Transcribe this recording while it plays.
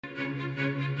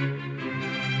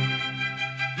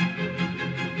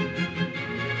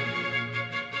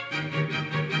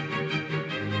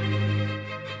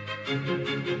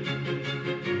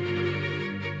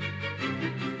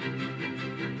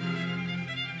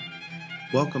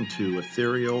Welcome to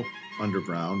Aethereal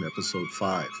Underground, Episode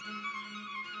 5.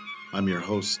 I'm your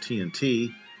host,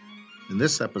 T&T. In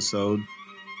this episode,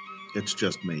 it's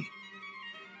just me.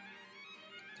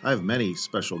 I have many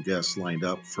special guests lined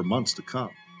up for months to come.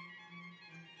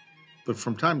 But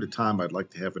from time to time, I'd like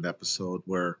to have an episode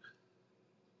where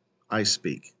I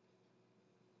speak.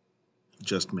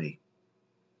 Just me.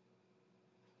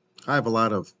 I have a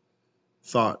lot of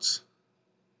thoughts,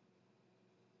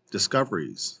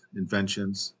 discoveries,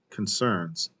 inventions,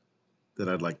 concerns that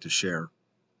I'd like to share.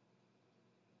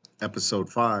 Episode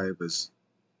 5 is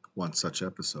one such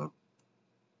episode.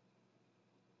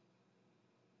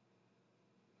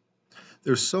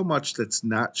 There's so much that's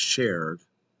not shared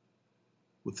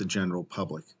with the general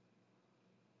public.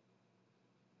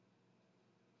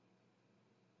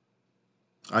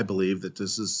 I believe that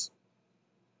this has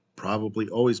probably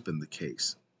always been the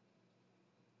case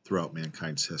throughout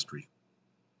mankind's history.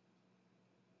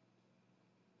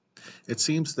 It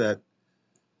seems that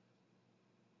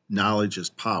knowledge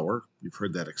is power. You've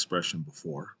heard that expression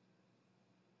before.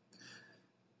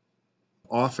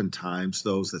 Oftentimes,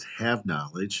 those that have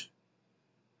knowledge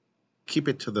keep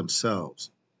it to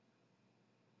themselves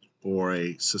or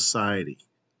a society,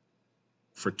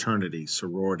 fraternity,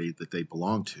 sorority that they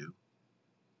belong to.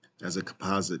 As a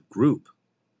composite group,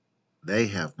 they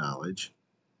have knowledge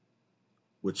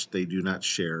which they do not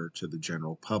share to the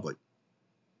general public.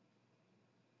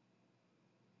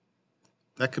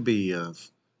 That could be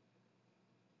of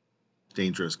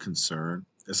dangerous concern,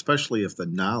 especially if the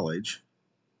knowledge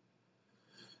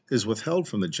is withheld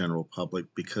from the general public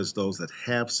because those that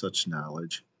have such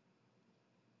knowledge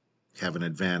have an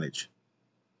advantage,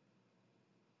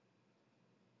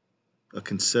 a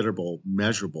considerable,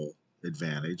 measurable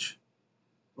advantage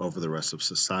over the rest of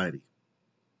society.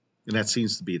 And that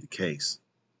seems to be the case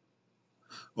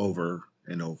over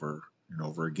and over and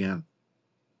over again.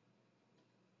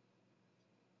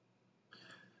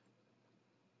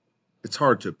 It's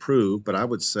hard to prove, but I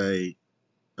would say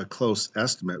a close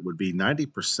estimate would be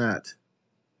 90%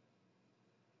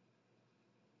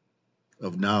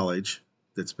 of knowledge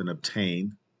that's been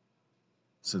obtained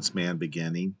since man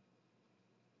beginning,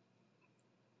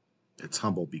 its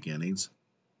humble beginnings,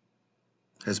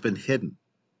 has been hidden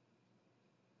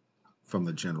from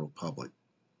the general public.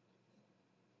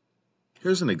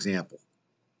 Here's an example.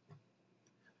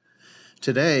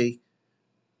 Today,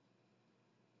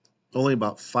 only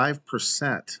about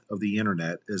 5% of the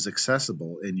internet is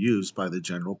accessible and used by the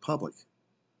general public.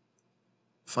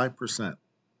 5%.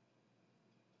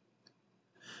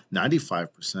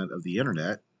 95% of the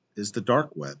internet is the dark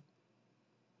web.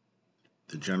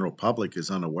 The general public is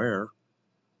unaware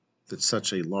that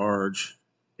such a large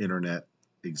internet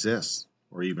exists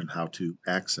or even how to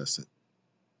access it.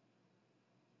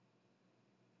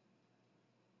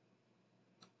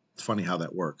 It's funny how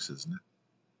that works, isn't it?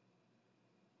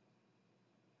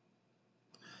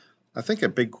 I think a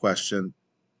big question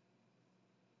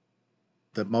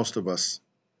that most of us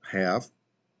have,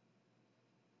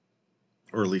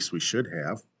 or at least we should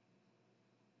have,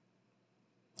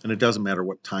 and it doesn't matter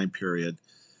what time period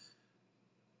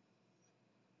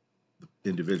the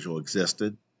individual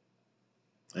existed.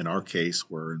 In our case,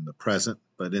 we're in the present,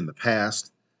 but in the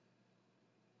past,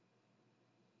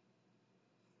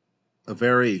 a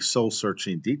very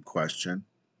soul-searching, deep question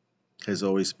has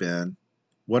always been,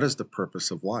 what is the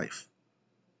purpose of life?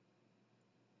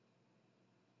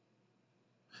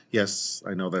 Yes,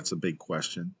 I know that's a big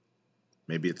question.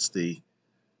 Maybe it's the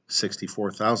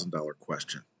 $64,000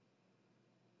 question.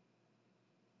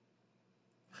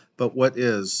 But what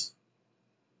is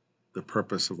the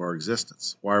purpose of our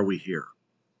existence? Why are we here?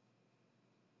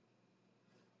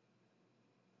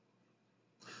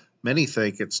 Many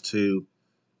think it's to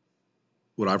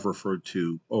what I've referred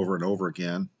to over and over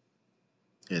again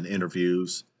in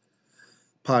interviews,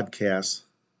 podcasts,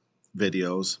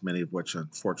 videos, many of which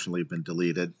unfortunately have been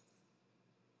deleted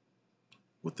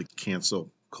with the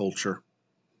cancel culture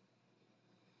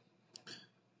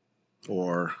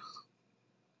or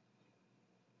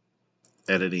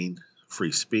editing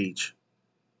free speech,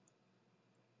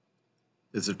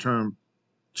 is the term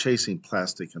chasing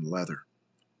plastic and leather.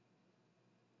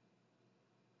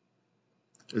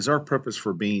 Is our purpose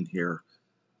for being here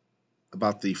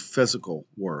about the physical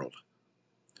world,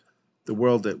 the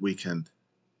world that we can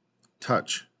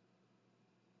touch,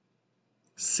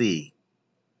 see,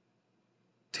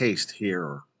 taste, hear,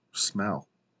 or smell?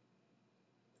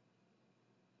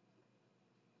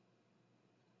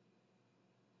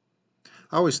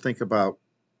 I always think about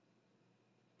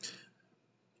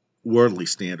worldly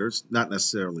standards, not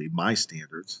necessarily my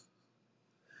standards,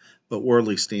 but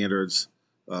worldly standards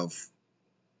of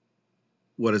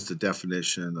what is the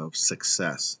definition of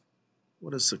success?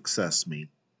 What does success mean?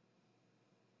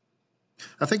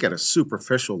 I think at a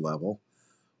superficial level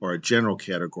or a general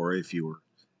category, if you were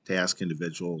to ask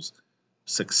individuals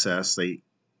success, they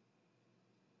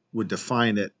would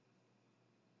define it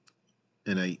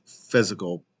in a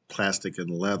physical plastic and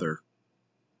leather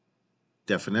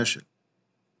definition.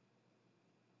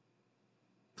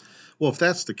 Well, if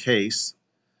that's the case,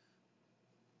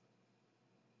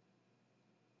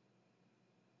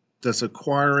 does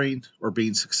acquiring or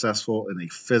being successful in a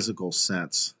physical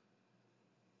sense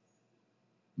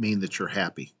mean that you're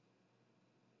happy?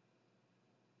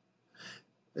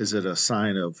 Is it a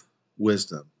sign of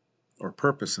wisdom or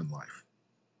purpose in life?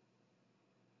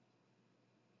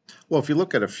 Well, if you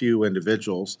look at a few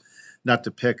individuals, not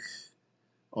to pick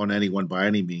on anyone by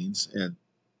any means, and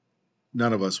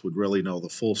none of us would really know the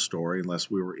full story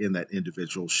unless we were in that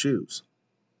individual's shoes.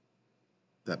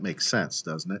 That makes sense,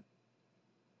 doesn't it?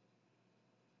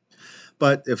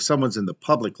 But if someone's in the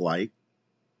public light,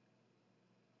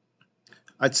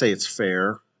 I'd say it's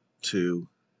fair to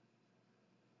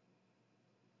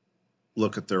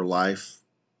look at their life,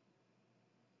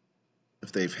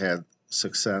 if they've had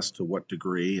success, to what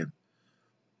degree, and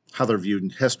how they're viewed in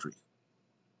history.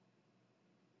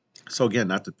 So again,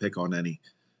 not to pick on any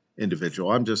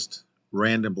individual, I'm just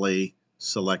randomly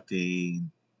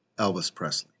selecting Elvis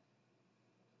Presley.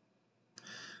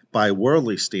 By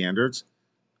worldly standards,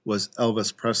 was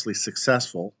Elvis Presley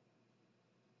successful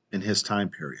in his time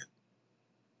period?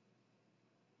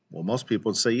 Well, most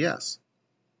people would say yes.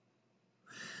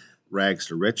 Rags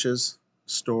to riches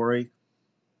story,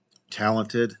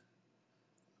 talented,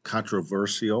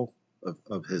 controversial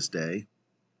of his day.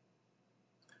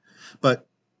 But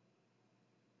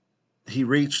he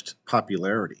reached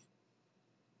popularity.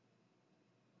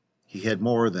 He had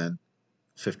more than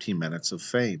 15 minutes of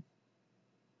fame.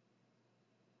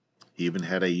 He even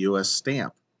had a U.S.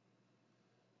 stamp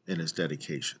in his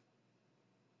dedication.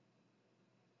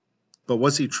 But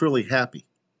was he truly happy?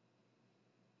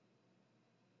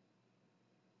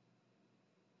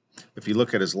 If you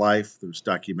look at his life, there's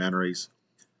documentaries,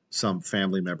 some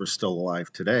family members still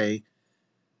alive today.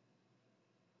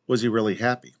 Was he really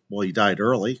happy? Well, he died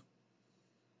early.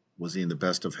 Was he in the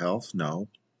best of health? No.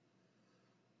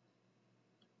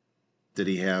 Did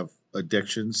he have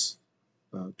addictions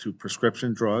to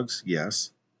prescription drugs?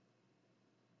 Yes.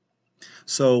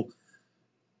 So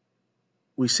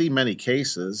we see many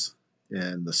cases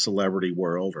in the celebrity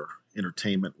world or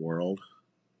entertainment world,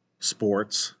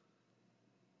 sports,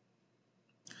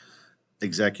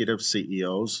 executives,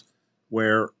 CEOs,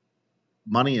 where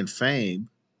money and fame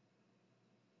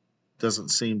doesn't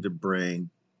seem to bring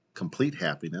complete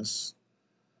happiness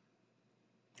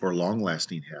or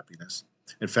long-lasting happiness.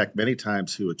 In fact, many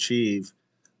times who achieve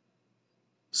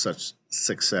such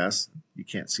success, you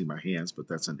can't see my hands, but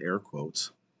that's in air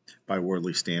quotes, by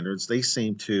worldly standards, they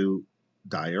seem to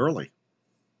die early.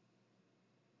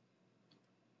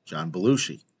 John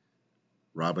Belushi,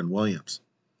 Robin Williams.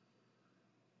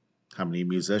 How many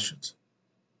musicians,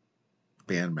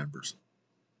 band members?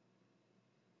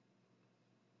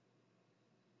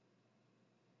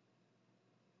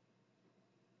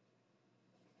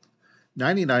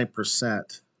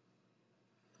 "99%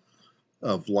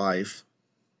 of life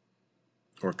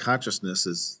or consciousness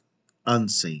is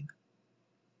unseen."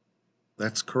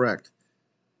 That's correct.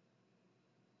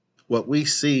 What we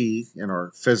see in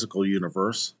our physical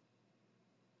universe,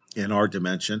 in our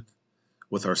dimension,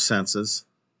 with our senses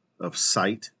of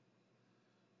sight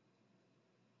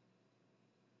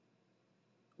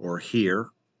or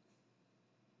hear,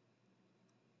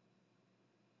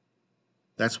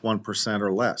 that's 1%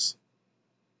 or less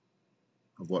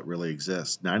of what really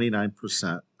exists.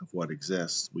 99% of what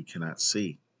exists we cannot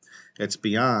see. It's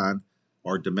beyond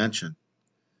our dimension,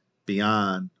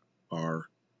 beyond our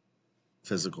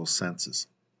physical senses.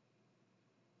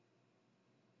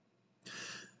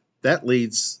 That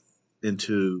leads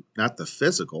into not the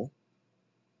physical,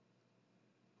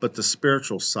 but the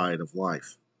spiritual side of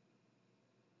life.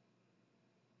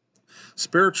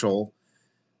 Spiritual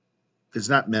is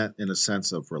not meant in a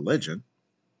sense of religion,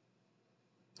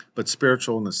 but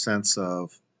spiritual in the sense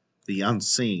of the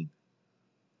unseen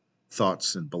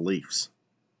thoughts and beliefs,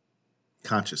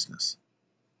 consciousness.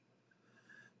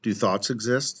 Do thoughts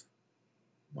exist?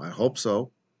 Well, I hope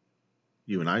so.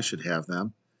 You and I should have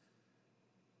them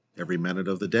every minute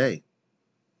of the day.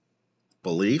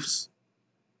 Beliefs?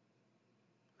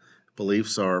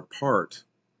 Beliefs are part,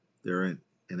 they're an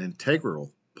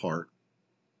integral part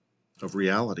of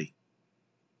reality.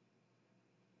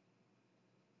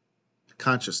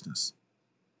 Consciousness.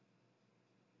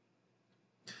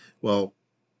 Well,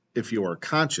 If you are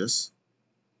conscious,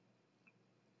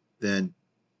 then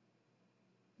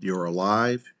you're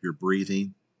alive, you're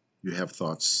breathing, you have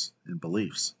thoughts and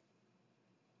beliefs.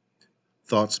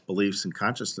 Thoughts, beliefs, and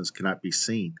consciousness cannot be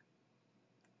seen.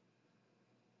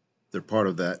 They're part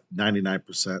of that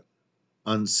 99%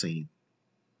 unseen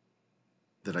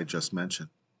that I just mentioned.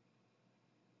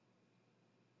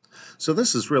 So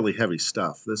this is really heavy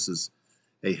stuff. This is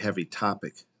a heavy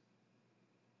topic.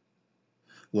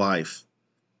 Life.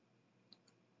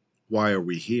 Why are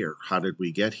we here? How did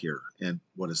we get here? And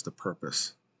what is the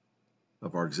purpose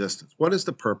of our existence? What is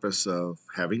the purpose of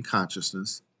having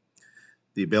consciousness,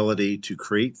 the ability to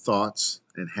create thoughts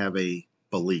and have a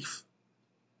belief?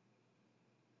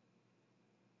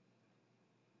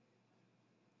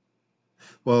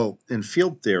 Well, in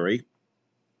field theory,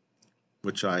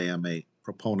 which I am a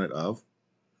proponent of,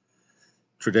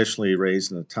 traditionally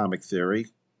raised in atomic theory,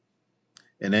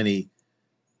 and any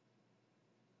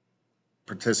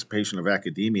participation of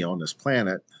academia on this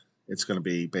planet, it's going to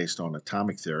be based on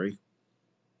atomic theory.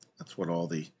 That's what all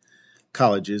the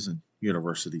colleges and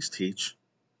universities teach.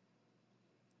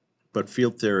 But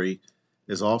field theory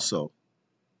is also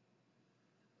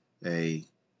a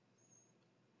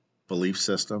belief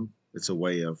system. It's a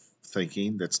way of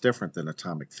thinking that's different than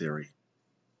atomic theory.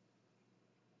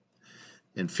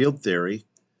 In field theory,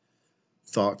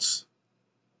 thoughts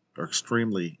are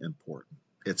extremely important.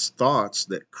 It's thoughts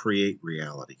that create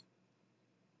reality.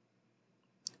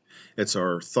 It's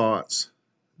our thoughts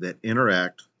that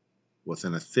interact with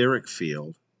an etheric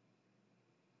field,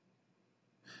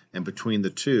 and between the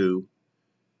two,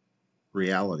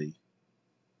 reality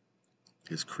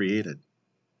is created.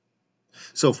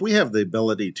 So if we have the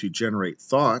ability to generate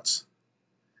thoughts,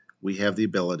 we have the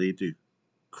ability to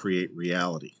create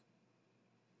reality.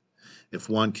 If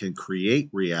one can create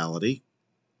reality,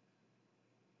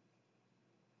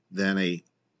 then a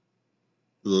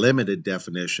limited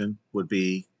definition would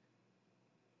be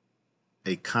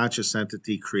a conscious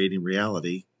entity creating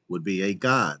reality would be a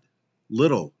God,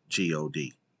 little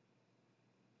G-O-D.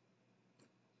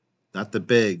 Not the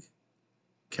big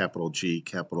capital G,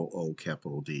 capital O,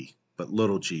 capital D, but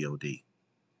little G-O-D.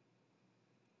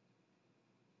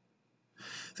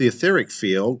 The etheric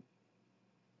field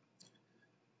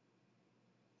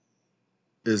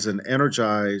is an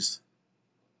energized,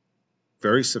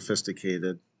 very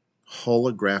sophisticated,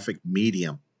 holographic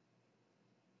medium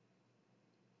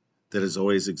that has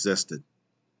always existed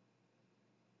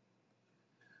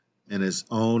and is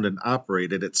owned and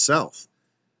operated itself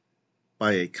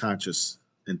by a conscious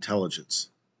intelligence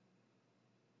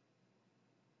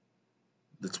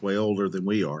that's way older than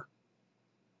we are.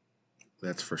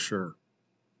 That's for sure.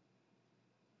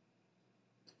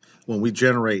 When we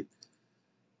generate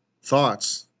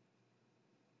thoughts,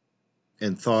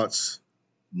 and thoughts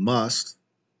must,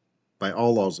 by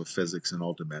all laws of physics in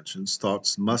all dimensions,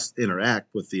 thoughts must interact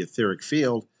with the etheric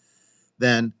field,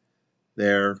 then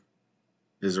there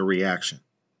is a reaction,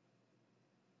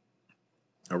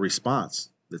 a response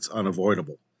that's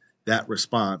unavoidable. That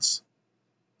response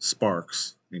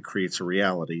sparks and creates a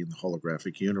reality in the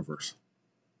holographic universe.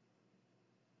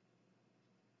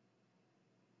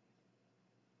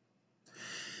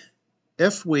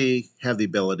 If we have the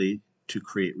ability to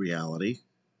create reality,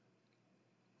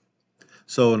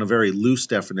 so in a very loose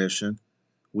definition,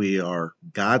 we are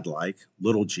godlike,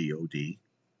 little G-O-D,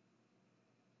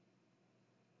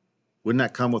 wouldn't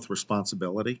that come with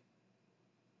responsibility?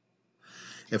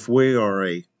 If we are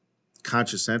a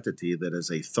conscious entity that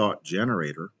is a thought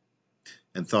generator,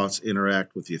 and thoughts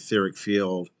interact with the etheric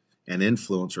field and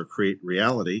influence or create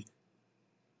reality,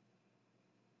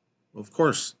 well, of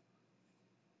course,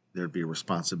 there'd be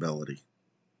responsibility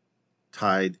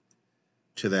tied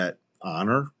to that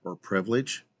honor or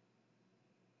privilege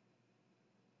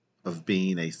of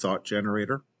being a thought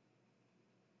generator.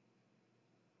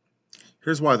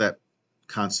 Here's why that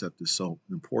concept is so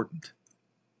important.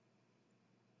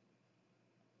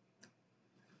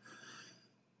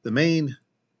 The main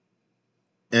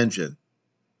engine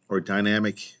or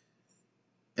dynamic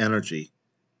energy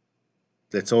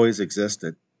that's always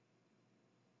existed,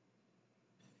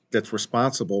 that's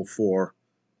responsible for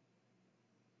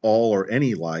all or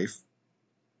any life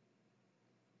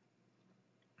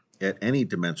at any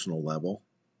dimensional level,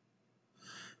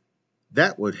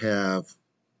 that would have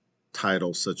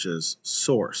titles such as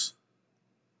source,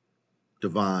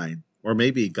 divine, or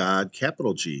maybe God,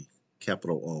 capital G,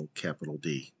 capital O, capital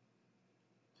D.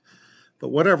 But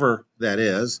whatever that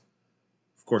is,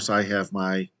 of course, I have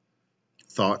my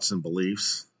thoughts and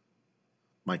beliefs,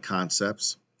 my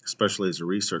concepts, especially as a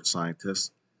research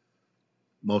scientist,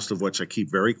 most of which I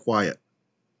keep very quiet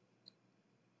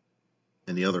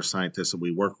and the other scientists that we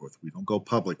work with. We don't go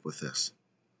public with this.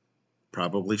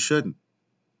 Probably shouldn't.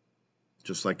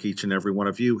 Just like each and every one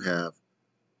of you have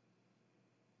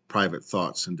private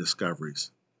thoughts and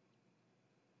discoveries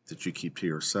that you keep to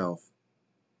yourself.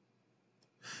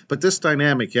 But this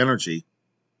dynamic energy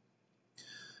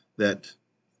that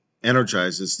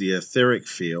energizes the etheric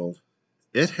field,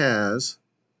 it has,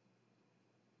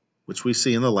 which we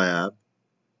see in the lab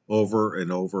over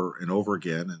and over and over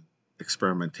again in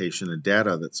experimentation and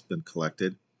data that's been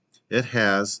collected, it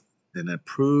has an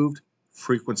improved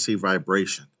frequency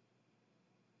vibration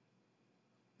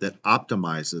that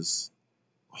optimizes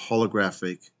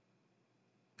holographic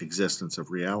existence of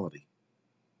reality.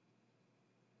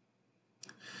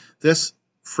 This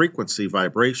frequency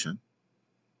vibration,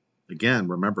 again,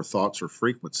 remember thoughts are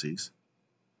frequencies.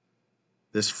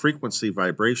 This frequency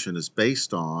vibration is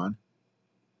based on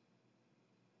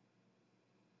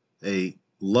a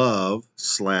love/no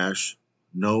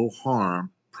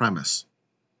harm premise.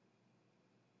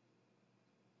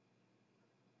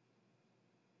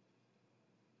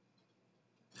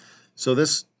 So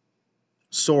this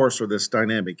source or this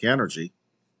dynamic energy,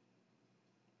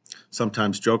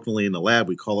 sometimes jokingly in the lab,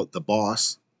 we call it the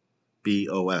boss,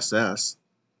 BOSS,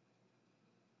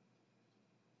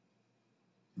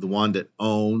 the one that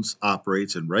owns,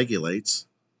 operates, and regulates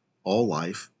all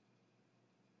life,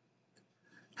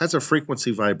 has a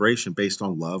frequency vibration based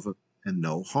on love and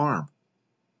no harm.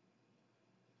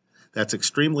 That's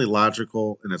extremely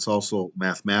logical, and it's also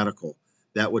mathematical.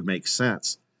 That would make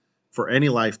sense. For any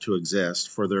life to exist,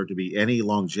 for there to be any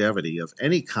longevity of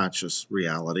any conscious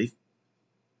reality,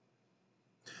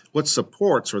 what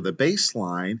supports or the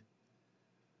baseline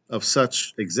of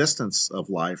such existence of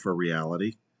life or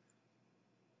reality,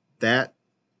 that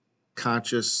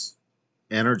conscious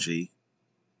energy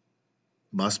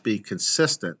must be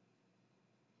consistent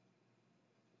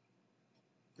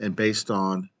and based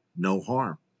on no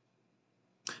harm.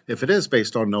 If it is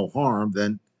based on no harm,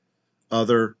 then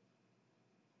other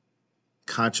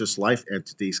conscious life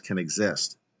entities can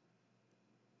exist.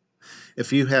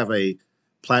 If you have a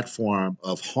platform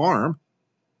of harm,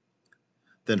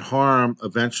 then harm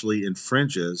eventually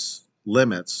infringes,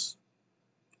 limits,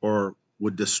 or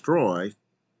would destroy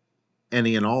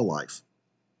any and all life,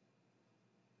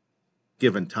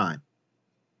 given time.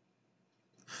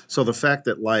 So the fact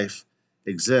that life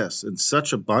exists in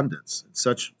such abundance, in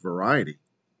such variety,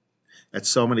 at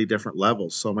so many different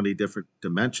levels, so many different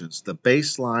dimensions, the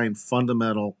baseline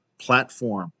fundamental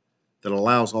platform that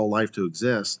allows all life to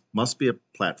exist must be a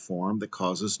platform that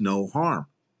causes no harm.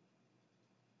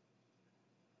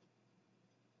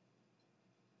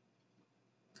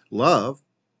 Love,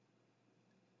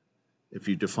 if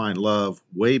you define love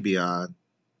way beyond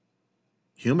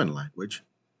human language,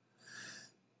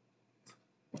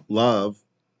 love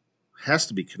has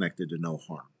to be connected to no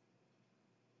harm.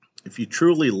 If you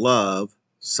truly love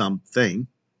something,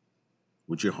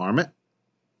 would you harm it?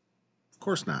 Of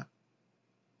course not.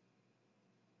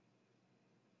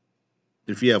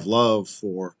 If you have love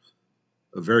for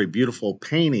a very beautiful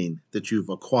painting that you've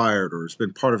acquired or has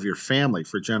been part of your family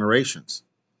for generations,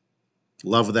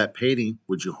 love of that painting,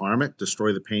 would you harm it?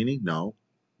 Destroy the painting? No.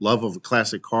 Love of a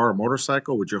classic car or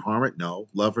motorcycle, would you harm it? No.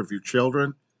 Love of your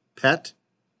children, pet,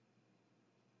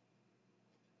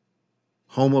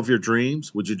 home of your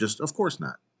dreams, would you just? Of course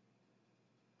not.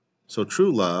 So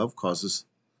true love causes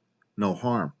no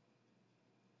harm.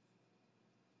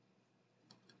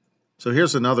 So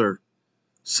here's another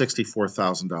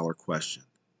 $64,000 question.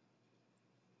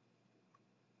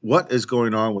 What is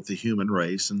going on with the human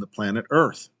race and the planet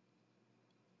Earth?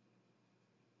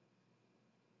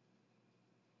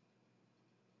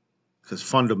 Because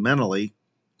fundamentally,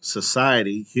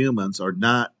 society, humans are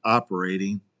not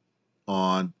operating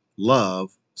on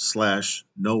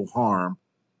love/no harm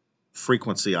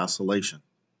frequency oscillation.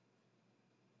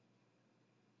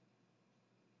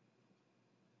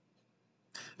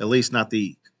 At least not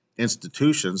the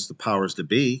institutions, the powers to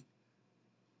be.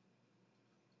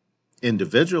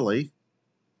 Individually,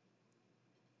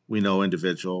 we know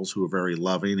individuals who are very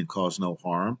loving and cause no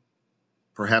harm.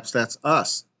 Perhaps that's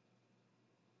us.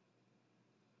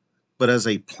 But as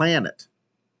a planet,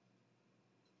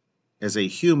 as a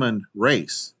human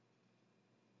race,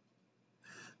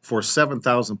 for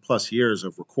 7,000 plus years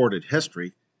of recorded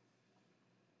history,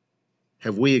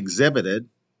 have we exhibited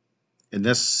in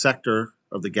this sector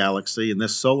of the galaxy, in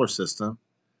this solar system,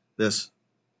 this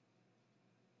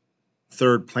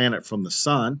third planet from the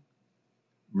sun,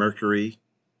 Mercury,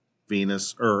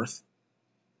 Venus, Earth,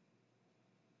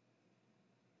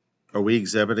 are we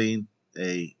exhibiting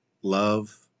a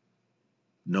love,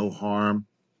 no harm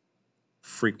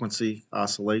frequency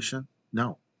oscillation?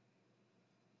 No.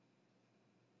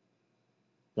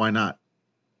 Why not?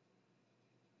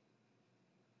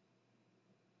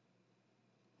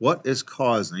 What is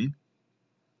causing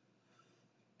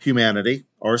humanity,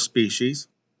 our species,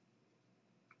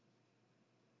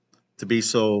 to be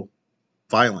so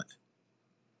violent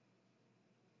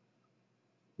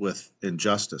with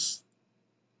injustice,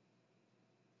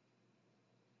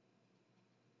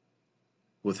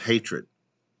 with hatred,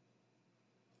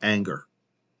 anger,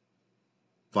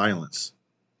 violence,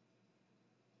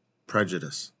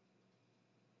 prejudice?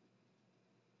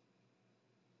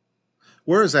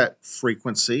 Where is that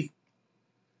frequency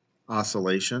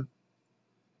oscillation?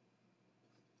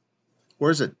 Where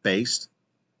is it based?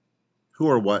 Who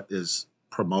or what is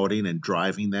promoting and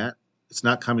driving that? It's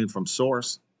not coming from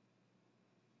source,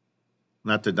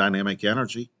 not the dynamic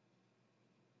energy.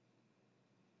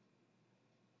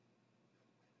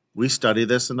 We study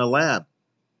this in the lab.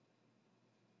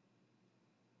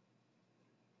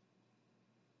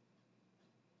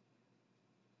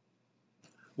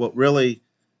 What really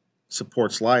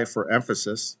supports life, for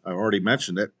emphasis, I already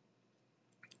mentioned it,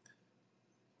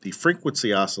 the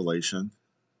frequency oscillation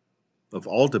of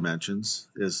all dimensions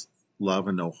is love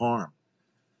and no harm.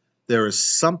 There is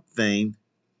something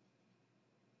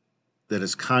that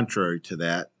is contrary to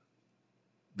that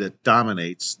that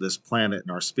dominates this planet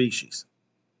and our species.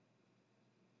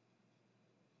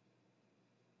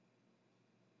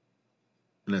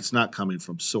 And it's not coming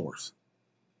from source.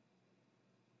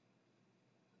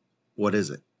 What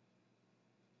is it?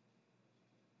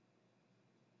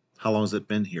 How long has it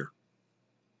been here?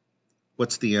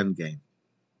 What's the end game?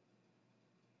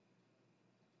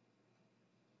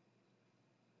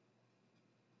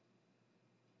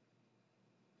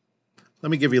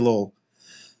 Let me give you a little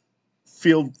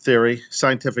field theory,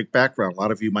 scientific background. A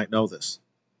lot of you might know this.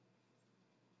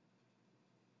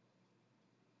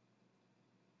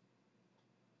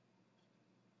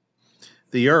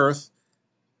 The Earth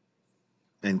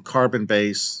and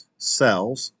carbon-based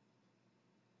cells,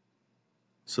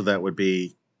 so that would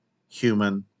be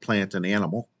human, plant, and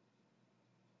animal,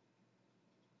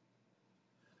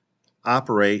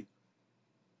 operate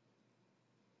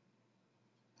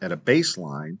at a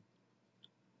baseline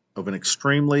of an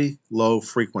extremely low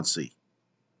frequency,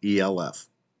 ELF.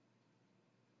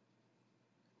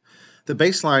 The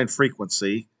baseline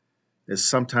frequency is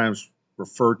sometimes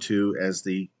referred to as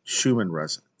the Schumann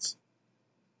resonance.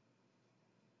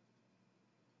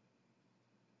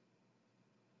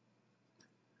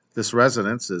 This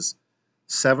resonance is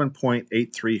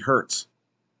 7.83 hertz.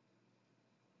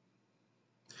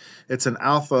 It's an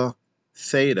alpha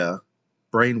theta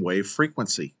brainwave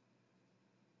frequency.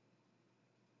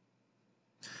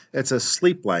 It's a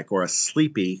sleep-like or a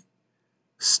sleepy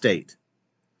state.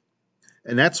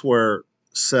 And that's where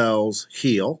cells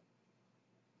heal,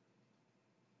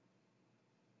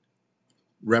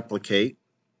 replicate,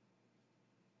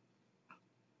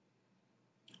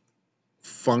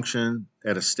 function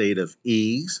at a state of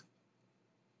ease,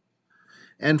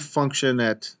 and function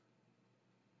at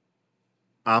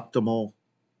optimal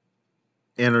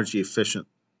energy efficient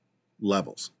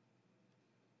levels.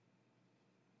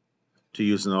 To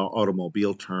use an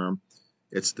automobile term,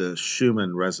 it's the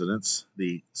Schumann resonance,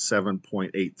 the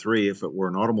 7.83, if it were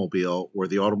an automobile, where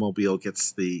the automobile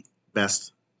gets the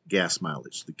best gas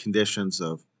mileage, the conditions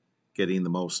of getting the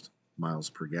most miles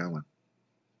per gallon.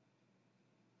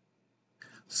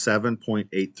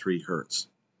 7.83 hertz.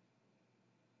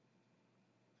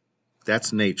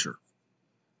 That's nature.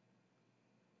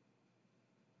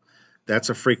 That's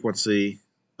a frequency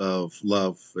of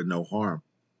love and no harm.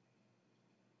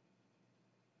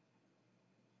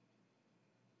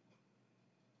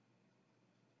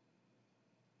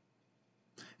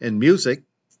 In music,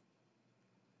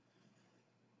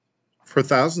 for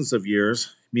thousands of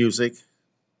years, music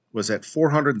was at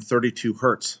 432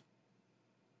 hertz.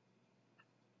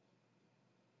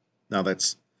 Now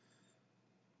that's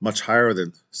much higher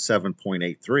than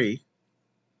 7.83,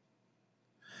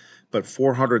 but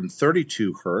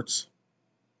 432 hertz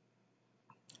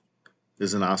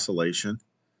is an oscillation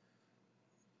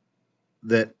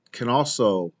that can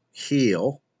also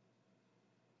heal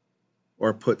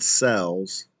or put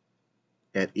cells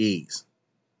at ease,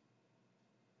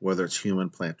 whether it's human,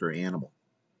 plant, or animal.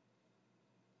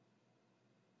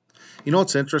 You know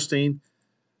what's interesting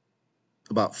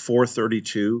about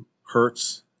 432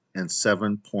 hertz and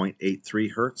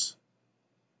 7.83 hertz?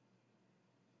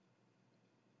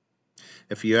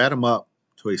 If you add them up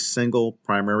to a single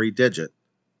primary digit,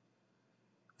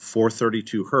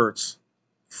 432 hertz,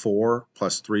 4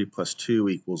 plus 3 plus 2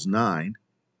 equals 9,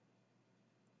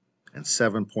 and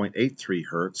 7.83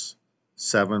 hertz,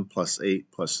 7 plus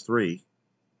 8 plus 3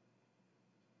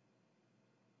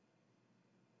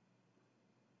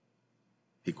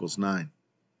 equals 9.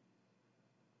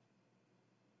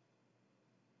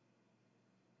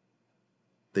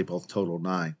 They both total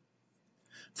 9.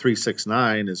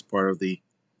 369 is part of the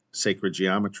sacred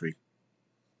geometry.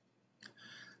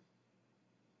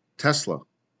 Tesla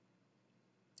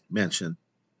mentioned,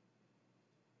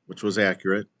 which was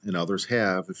accurate, and others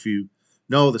have, if you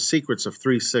know the secrets of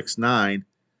 369,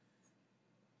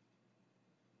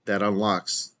 that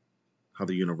unlocks how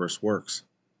the universe works.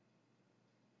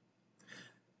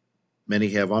 Many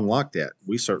have unlocked that.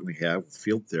 We certainly have with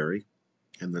field theory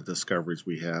and the discoveries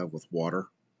we have with water.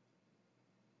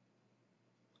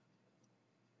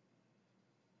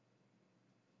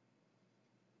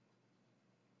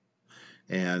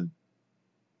 And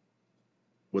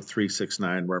what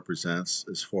 369 represents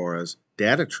as far as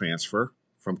data transfer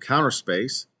from counter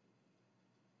space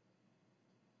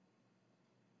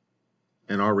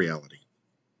and our reality.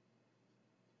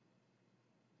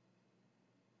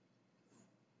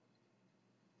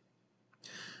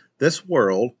 This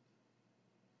world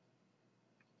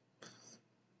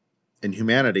and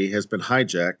humanity has been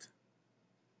hijacked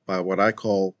by what I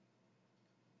call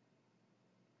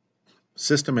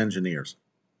system engineers.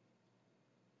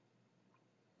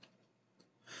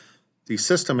 These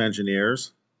system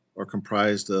engineers are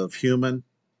comprised of human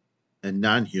and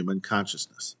non-human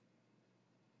consciousness.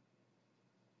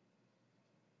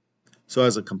 So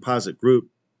as a composite group,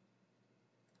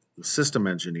 the system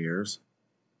engineers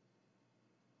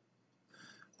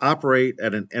operate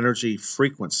at an energy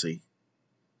frequency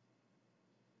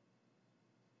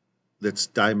that's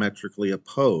diametrically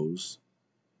opposed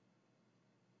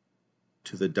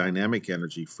to the dynamic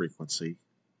energy frequency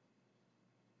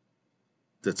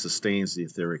that sustains the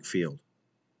etheric field.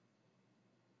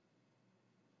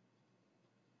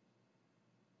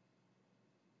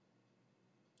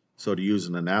 So to use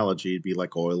an analogy, it'd be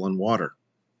like oil and water.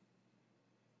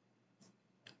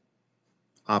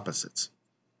 Opposites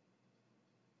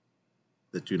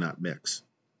that do not mix.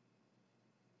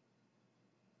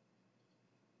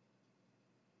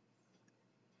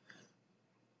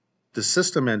 The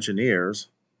system engineers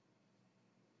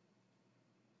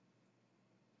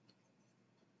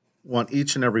want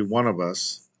each and every one of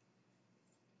us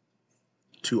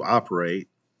to operate,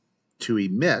 to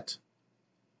emit,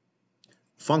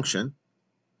 function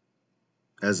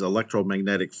as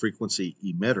electromagnetic frequency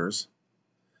emitters.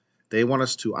 They want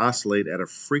us to oscillate at a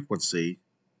frequency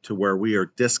to where we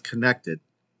are disconnected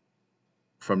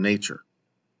from nature,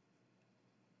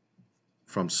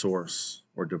 from source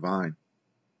or divine.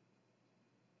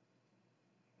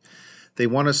 They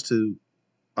want us to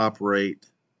operate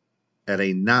at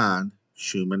a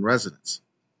non-Schumann resonance.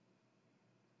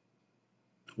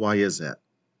 Why is that?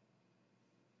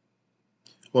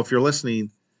 Well, if you're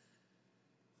listening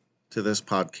to this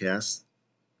podcast,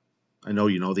 I know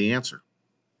you know the answer.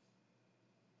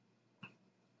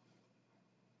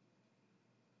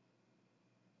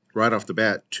 Right off the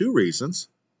bat, 2 reasons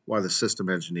why the system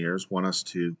engineers want us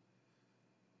to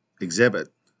exhibit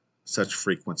such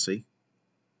frequency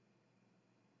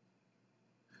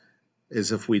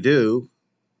is if we do,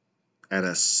 at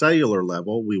a cellular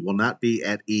level, we will not be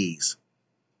at ease.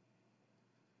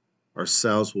 Our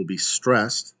cells will be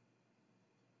stressed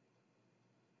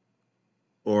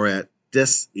or at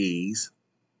dis-ease,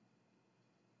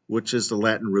 which is the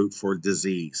Latin root for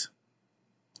disease.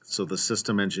 So the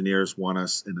system engineers want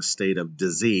us in a state of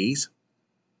disease.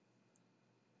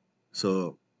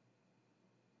 So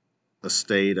a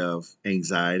state of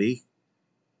anxiety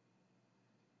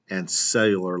and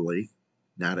cellularly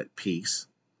not at peace.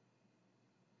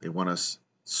 They want us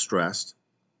stressed,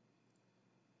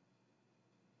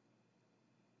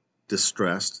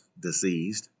 distressed,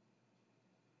 diseased.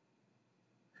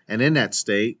 And in that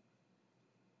state,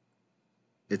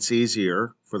 it's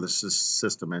easier for the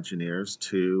system engineers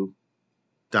to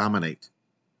dominate,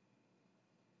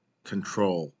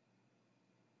 control,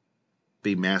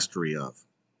 be mastery of.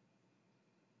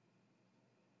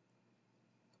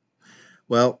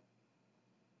 Well,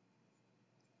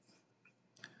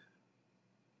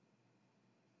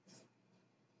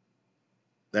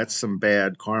 that's some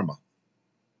bad karma.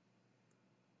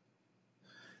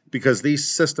 Because these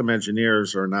system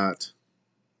engineers are not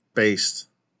based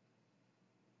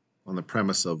on the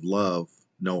premise of love,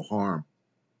 no harm.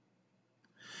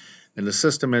 And the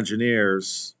system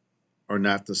engineers are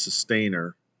not the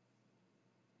sustainer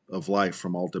of life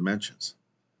from all dimensions.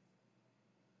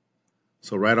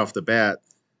 So right off the bat,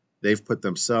 they've put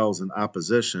themselves in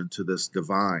opposition to this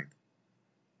divine,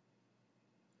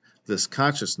 this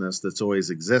consciousness that's always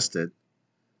existed,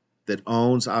 that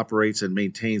owns, operates, and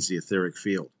maintains the etheric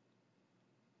field.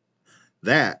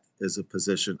 That is a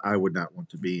position I would not want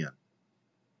to be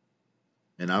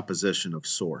in opposition of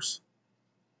source.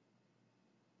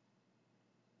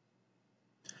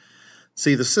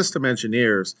 See, the system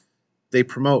engineers, they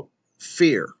promote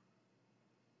fear,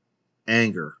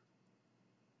 anger,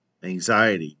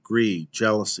 anxiety, greed,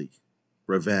 jealousy,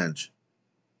 revenge.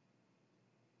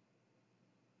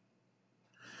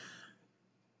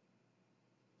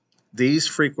 These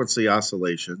frequency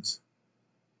oscillations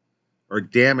are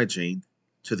damaging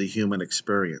to the human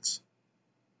experience.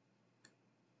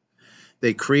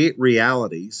 They create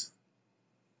realities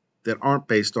that aren't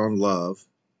based on love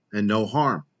and no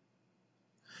harm.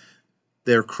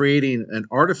 They're creating an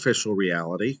artificial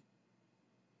reality,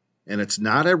 and it's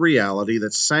not a reality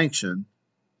that's sanctioned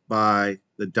by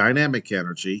the dynamic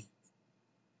energy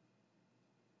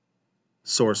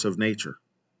source of nature.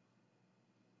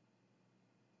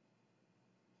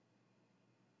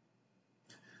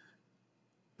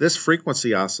 This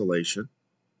frequency oscillation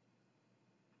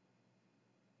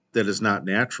that is not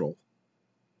natural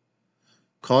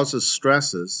causes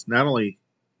stresses not only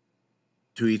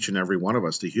to each and every one of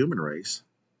us, the human race.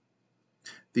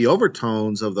 The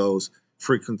overtones of those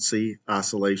frequency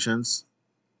oscillations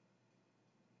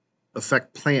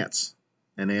affect plants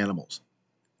and animals,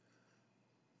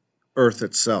 Earth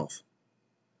itself.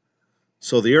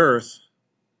 So the Earth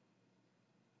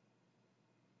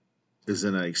is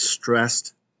in a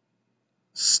stressed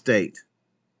state.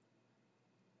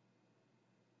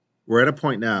 We're at a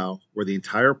point now where the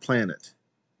entire planet,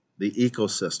 the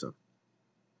ecosystem,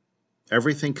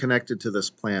 everything connected to this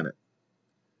planet,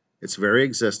 its very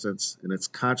existence and its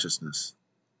consciousness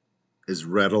is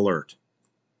red alert.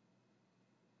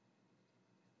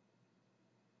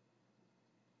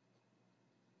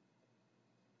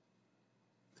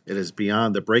 It is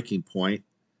beyond the breaking point.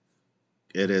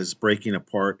 It is breaking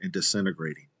apart and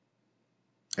disintegrating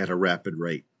at a rapid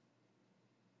rate.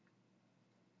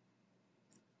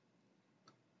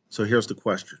 So here's the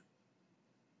question.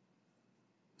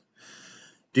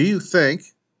 Do you think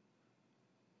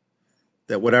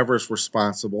that whatever is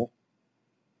responsible,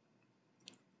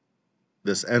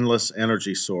 this endless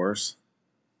energy source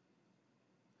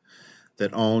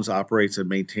that owns, operates, and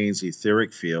maintains the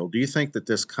etheric field, do you think that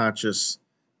this conscious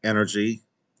energy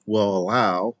will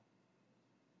allow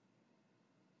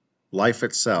life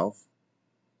itself,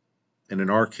 and in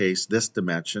our case, this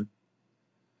dimension,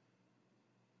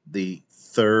 the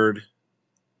third,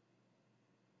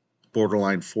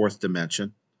 borderline fourth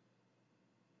dimension,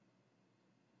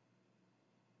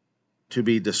 to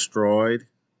be destroyed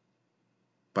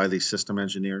by these system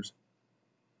engineers?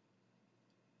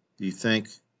 Do you think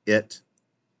it,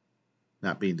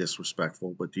 not being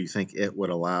disrespectful, but do you think it would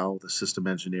allow the system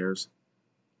engineers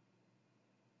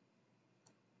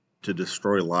to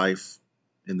destroy life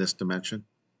in this dimension?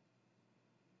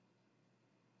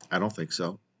 I don't think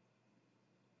so.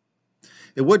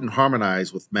 It wouldn't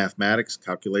harmonize with mathematics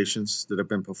calculations that have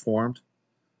been performed.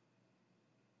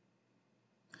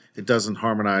 It doesn't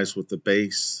harmonize with the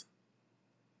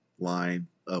baseline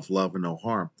of love and no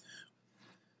harm.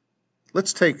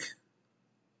 Let's take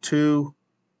two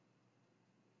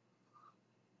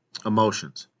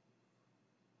emotions.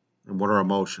 And what are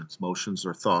emotions? Emotions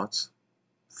are thoughts,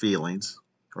 feelings,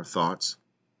 or thoughts.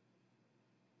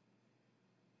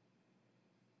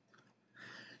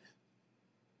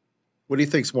 What do you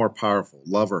think is more powerful,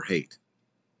 love or hate?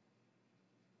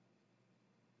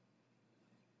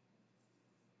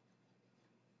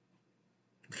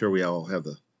 I'm sure we all have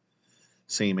the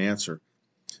same answer.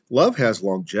 Love has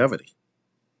longevity.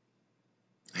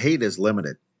 Hate is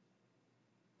limited.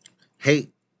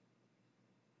 Hate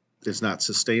is not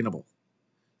sustainable.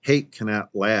 Hate cannot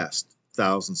last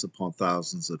thousands upon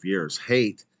thousands of years.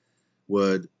 Hate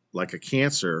would, like a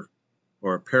cancer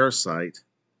or a parasite,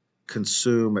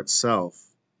 consume itself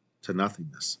to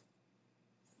nothingness.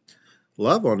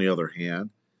 Love, on the other hand,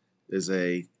 is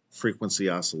a frequency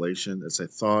oscillation. It's a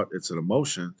thought, it's an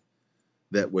emotion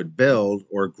that would build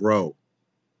or grow.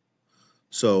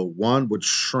 So one would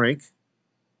shrink,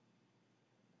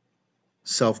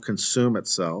 self-consume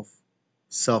itself,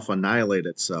 self-annihilate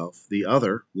itself. The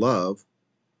other, love,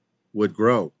 would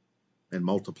grow and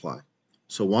multiply.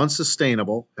 So one's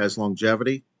sustainable, has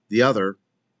longevity. The other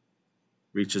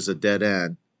reaches a dead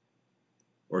end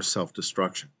or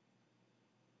self-destruction.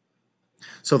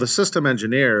 So the system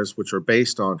engineers, which are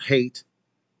based on hate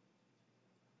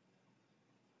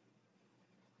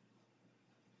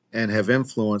and have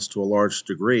influenced to a large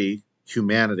degree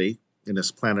humanity in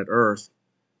this planet Earth,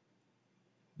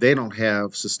 they don't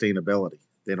have sustainability.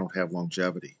 They don't have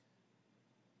longevity.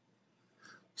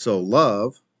 So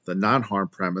love, the non-harm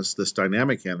premise, this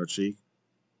dynamic energy,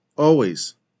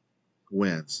 always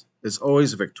wins, is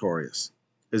always victorious,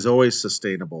 is always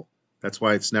sustainable. That's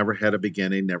why it's never had a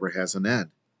beginning, never has an end.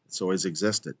 It's always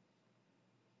existed.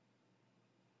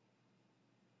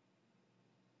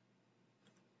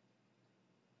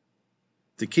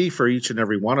 The key for each and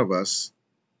every one of us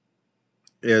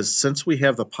is, since we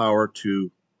have the power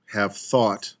to have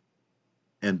thought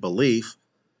and belief,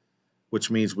 which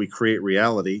means we create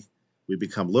reality, we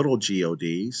become little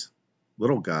gods,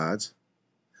 little gods.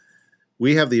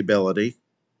 We have the ability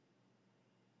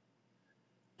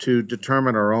to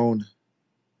determine our own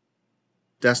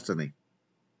destiny,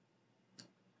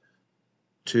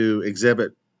 to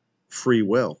exhibit free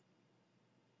will.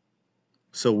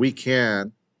 So we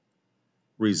can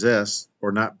resist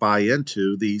or not buy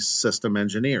into these system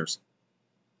engineers,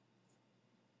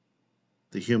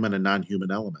 the human and non-human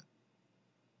element.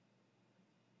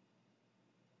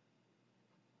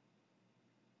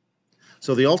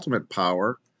 So the ultimate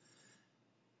power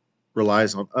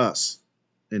relies on us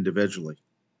individually.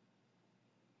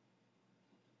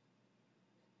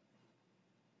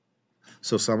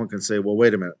 So someone can say, well,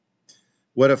 wait a minute.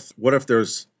 What if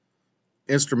there's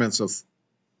instruments of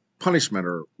punishment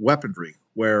or weaponry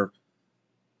where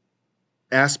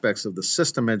aspects of the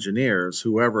system engineers,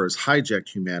 whoever has hijacked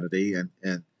humanity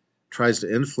and tries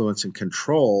to influence and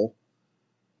control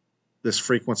this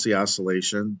frequency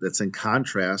oscillation that's in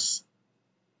contrast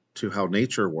to how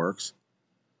nature works,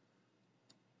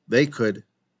 they could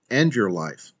end your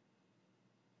life.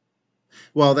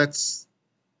 Well, that's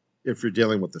if you're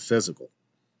dealing with the physical.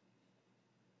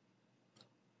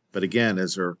 But again,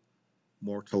 is there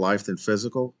more to life than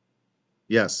physical?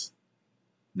 Yes.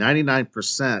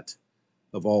 99%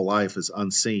 of all life is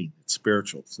unseen. It's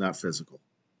spiritual. It's not physical.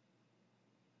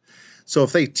 So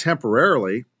if they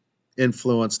temporarily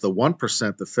influence the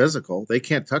 1%, the physical, they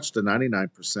can't touch the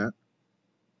 99%.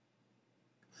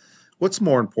 What's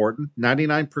more important,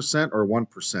 99% or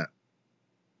 1%?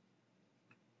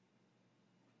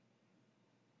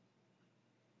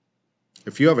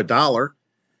 If you have $1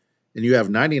 and you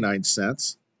have 99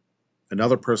 cents,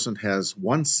 another person has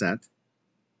 1 cent,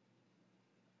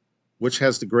 which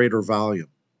has the greater volume?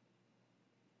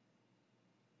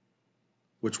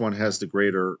 Which one has the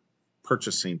greater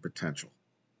purchasing potential?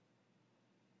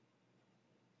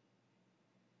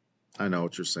 I know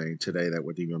what you're saying. Today, that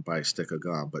would even buy a stick of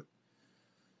gum, but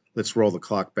let's roll the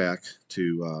clock back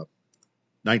to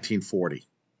 1940,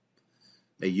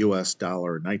 a US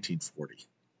dollar in 1940.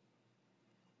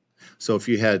 So if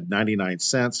you had 99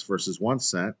 cents versus 1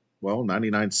 cent, well,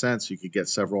 99 cents, you could get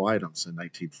several items in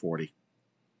 1940.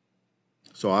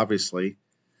 So obviously,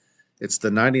 it's the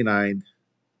 99%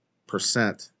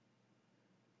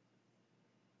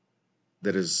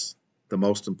 that is the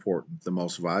most important, the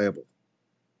most valuable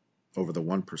over the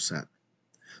 1%.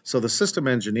 So the system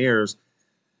engineers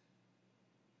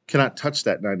cannot touch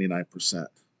that 99%.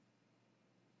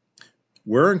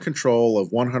 We're in control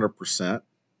of 100%,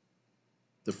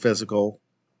 the physical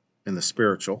and the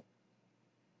spiritual.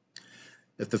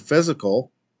 If the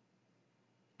physical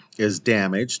is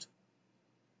damaged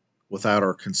without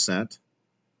our consent,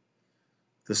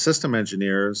 the system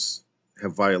engineers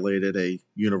have violated a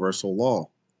universal law.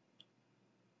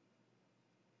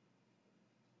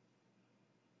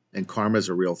 And karma is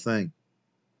a real thing.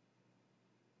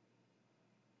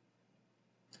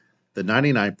 The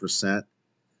 99%,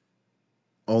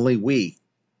 only we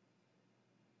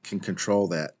can control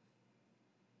that.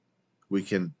 We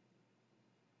can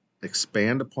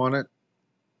expand upon it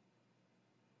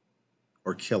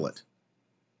or kill it.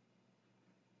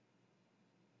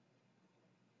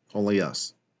 Only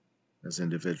us as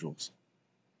individuals.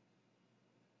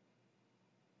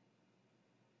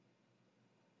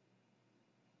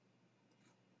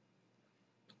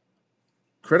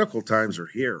 Critical times are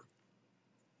here.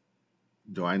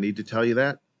 Do I need to tell you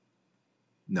that?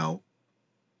 No.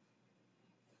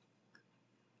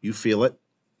 You feel it.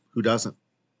 Who doesn't?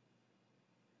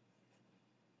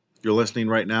 You're listening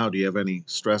right now. Do you have any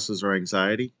stresses or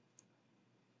anxiety?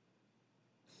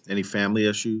 Any family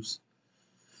issues?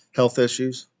 Health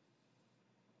issues?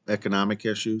 Economic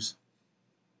issues?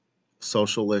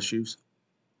 Social issues?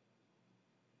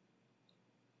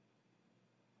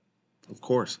 Of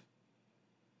course.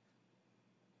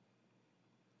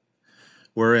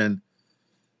 We're in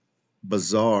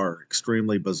bizarre,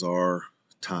 extremely bizarre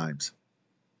times.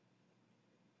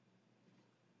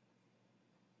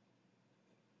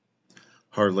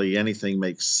 Hardly anything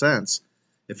makes sense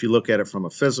if you look at it from a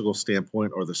physical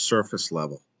standpoint or the surface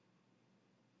level.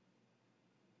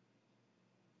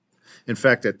 In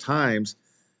fact, at times,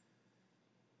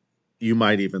 You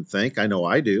might even think, I know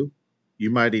I do,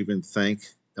 you might even think,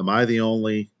 am I the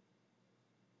only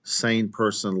sane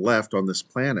person left on this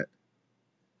planet?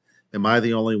 Am I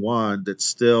the only one that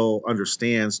still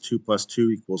understands 2 plus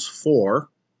 2 equals 4?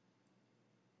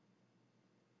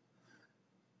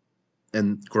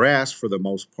 And grass, for the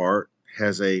most part,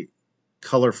 has a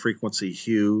color frequency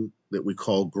hue that we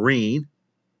call green.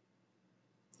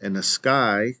 And the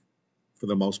sky, for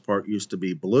the most part, used to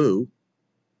be blue.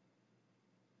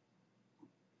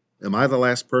 Am I the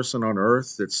last person on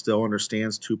Earth that still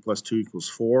understands 2 plus 2 equals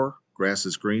 4? Grass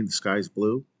is green, the sky is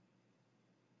blue.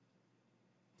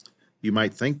 You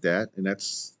might think that, and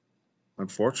that's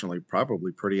unfortunately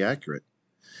probably pretty accurate.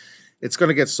 It's going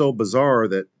to get so bizarre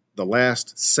that the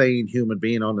last sane human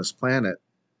being on this planet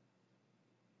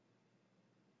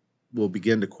will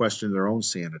begin to question their own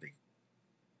sanity.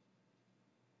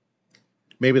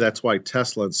 Maybe that's why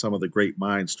Tesla and some of the great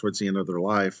minds towards the end of their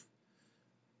life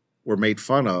were made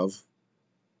fun of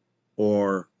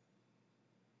or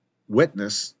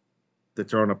witness that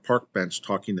they're on a park bench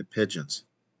talking to pigeons.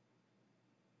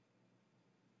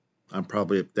 I'm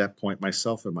probably at that point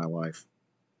myself in my life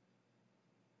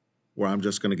where I'm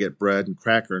just going to get bread and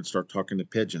cracker and start talking to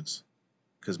pigeons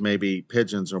because maybe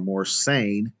pigeons are more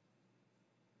sane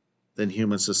than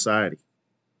human society.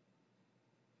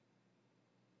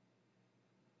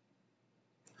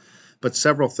 But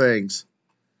several things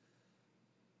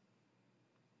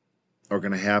are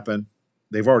going to happen.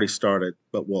 They've already started,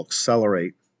 but will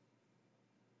accelerate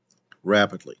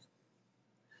rapidly.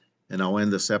 And I'll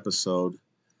end this episode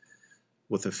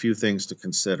with a few things to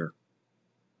consider.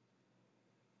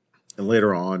 And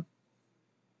later on,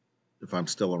 if I'm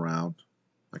still around,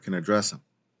 I can address them.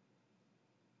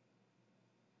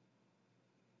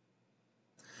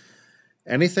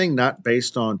 Anything not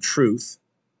based on truth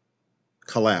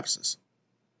collapses.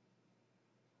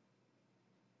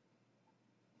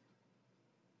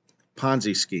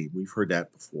 Ponzi scheme, we've heard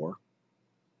that before.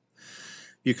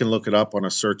 You can look it up on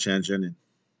a search engine and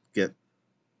get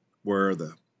where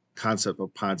the concept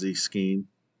of Ponzi scheme,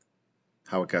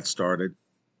 how it got started,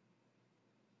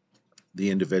 the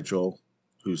individual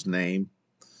whose name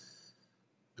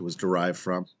it was derived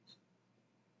from.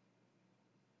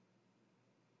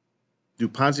 Do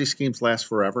Ponzi schemes last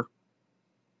forever?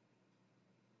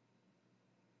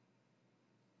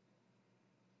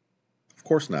 Of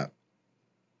course not.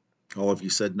 All of you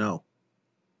said no.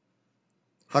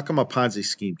 How come a Ponzi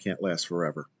scheme can't last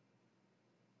forever?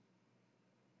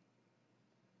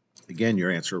 Again,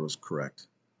 your answer was correct.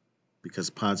 Because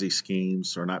Ponzi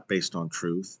schemes are not based on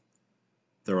truth.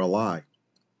 They're a lie.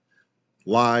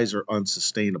 Lies are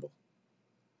unsustainable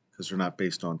because they're not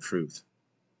based on truth.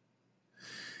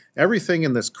 Everything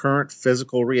in this current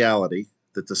physical reality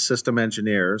that the system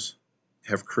engineers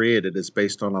have created is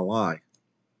based on a lie.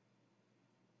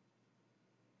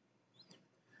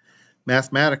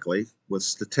 Mathematically, with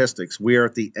statistics, we are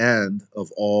at the end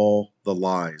of all the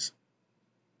lies.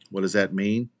 What does that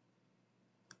mean?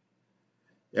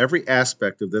 Every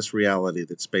aspect of this reality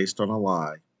that's based on a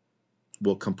lie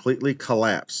will completely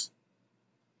collapse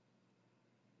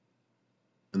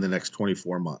in the next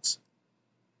 24 months.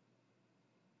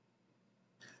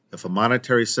 If a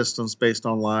monetary system's based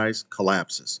on lies,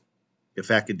 collapses.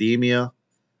 If academia,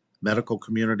 medical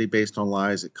community based on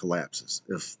lies, it collapses.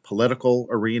 If political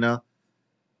arena,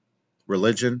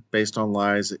 religion based on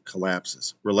lies, it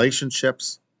collapses.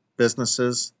 Relationships,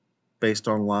 businesses based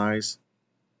on lies,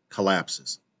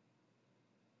 collapses.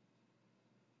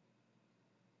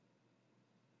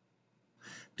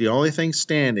 The only thing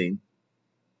standing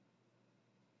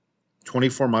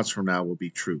 24 months from now will be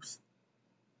truth.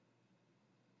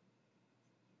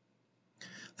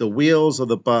 The wheels of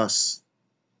the bus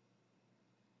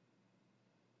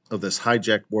of this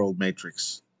hijacked world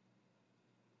matrix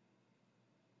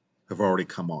have already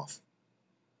come off.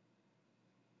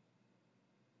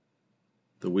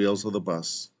 The wheels of the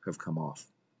bus have come off.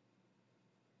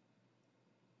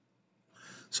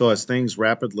 So as things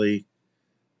rapidly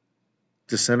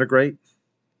disintegrate,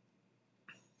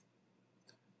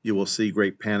 you will see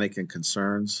great panic and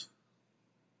concerns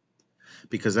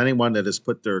because anyone that has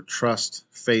put their trust,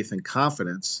 faith, and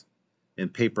confidence in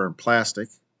paper and plastic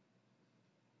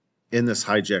in this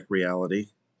hijacked reality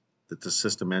that the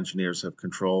system engineers have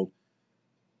controlled,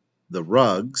 the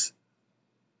rugs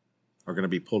are going to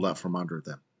be pulled out from under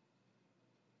them.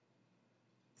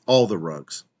 All the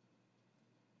rugs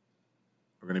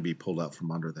are going to be pulled out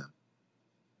from under them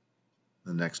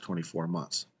in the next 24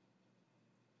 months.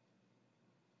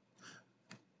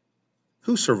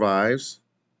 Who survives?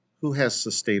 Who has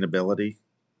sustainability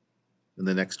in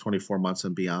the next 24 months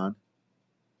and beyond?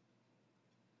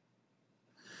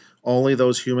 Only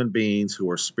those human beings who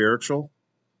are spiritual,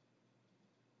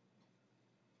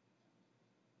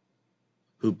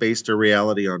 who base their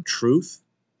reality on truth,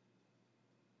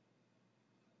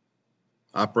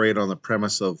 operate on the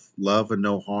premise of love and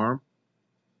no harm,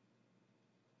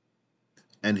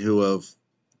 and who have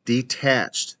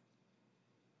detached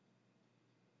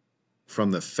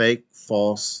from the fake,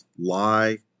 false,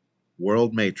 lie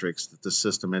world matrix that the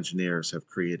system engineers have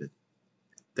created.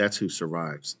 That's who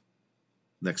survives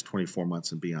next 24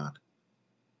 months and beyond.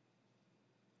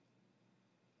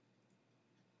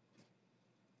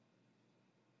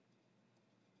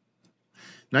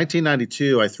 In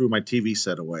 1992, I threw my TV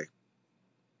set away.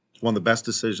 It's one of the best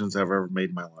decisions I've ever made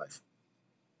in my life.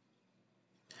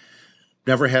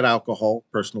 Never had alcohol,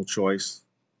 personal choice.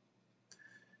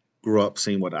 Grew up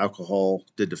seeing what alcohol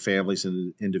did to families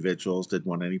and individuals, didn't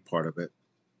want any part of it.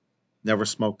 Never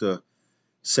smoked a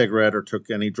cigarette or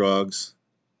took any drugs.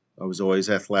 I was always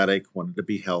athletic, wanted to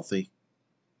be healthy.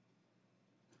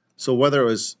 So whether it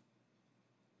was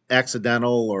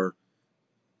accidental or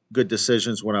good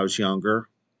decisions when I was younger,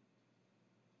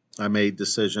 I made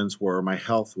decisions where my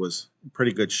health was in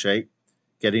pretty good shape.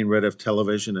 Getting rid of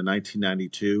television in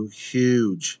 1992,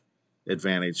 huge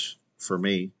advantage for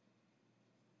me.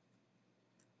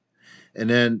 And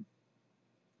then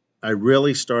I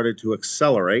really started to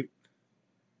accelerate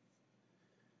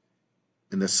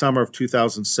in the summer of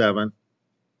 2007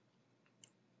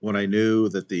 when I knew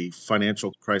that the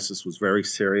financial crisis was very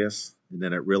serious, and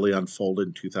then it really unfolded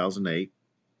in 2008.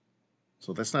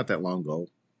 So that's not that long ago.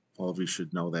 All of you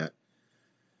should know that.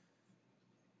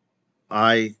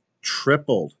 I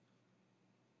tripled,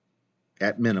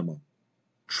 at minimum,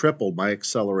 tripled my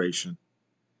acceleration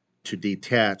to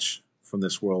detach from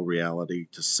this world reality,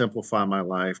 to simplify my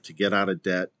life, to get out of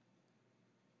debt,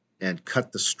 and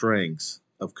cut the strings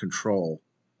of control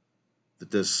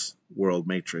that this world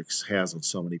matrix has on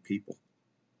so many people.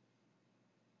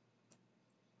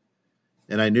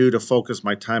 And I knew to focus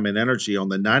my time and energy on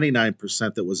the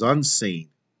 99% that was unseen,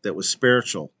 that was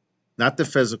spiritual, not the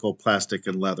physical plastic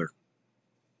and leather.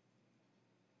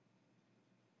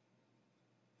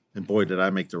 And boy, did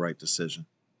I make the right decision.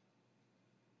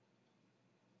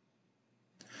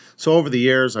 So over the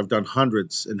years, I've done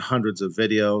hundreds and hundreds of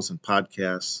videos and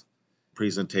podcasts,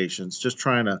 presentations, just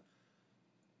trying to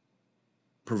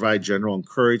provide general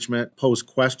encouragement, pose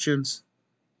questions,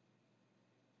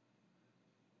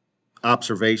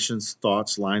 observations,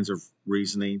 thoughts, lines of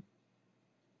reasoning,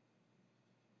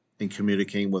 and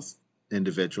communicating with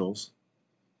individuals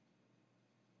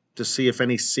to see if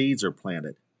any seeds are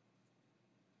planted,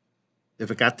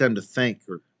 if it got them to think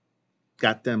or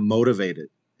got them motivated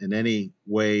in any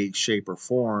way, shape, or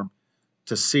form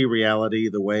to see reality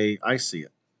the way I see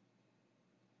it.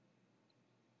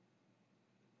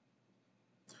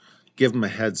 Give them a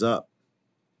heads up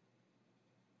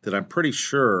that I'm pretty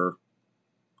sure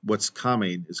what's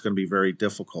coming is going to be very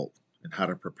difficult and how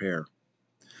to prepare.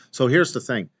 So here's the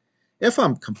thing. If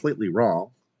I'm completely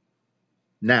wrong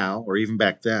now or even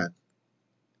back then,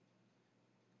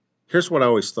 here's what I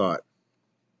always thought.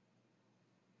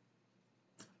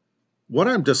 What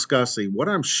I'm discussing, what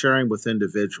I'm sharing with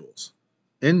individuals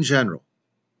in general,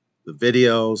 the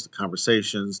videos, the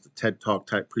conversations, the TED Talk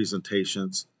type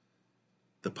presentations,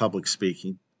 the public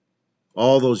speaking,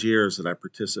 all those years that I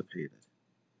participated.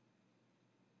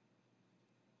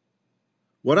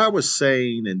 What I was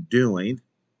saying and doing,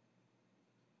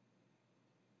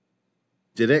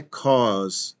 did it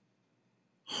cause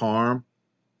harm,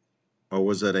 or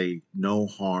was it a no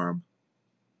harm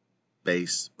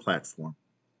based platform?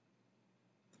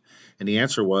 And the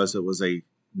answer was it was a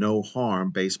no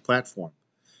harm based platform,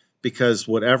 because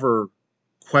whatever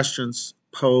questions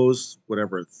posed,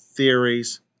 whatever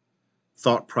theories,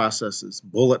 thought processes,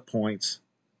 bullet points,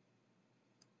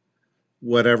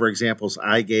 whatever examples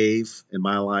I gave in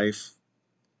my life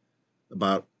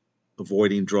about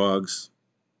avoiding drugs,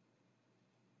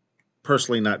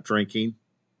 personally not drinking,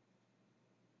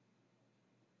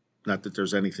 not that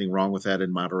there's anything wrong with that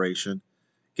in moderation,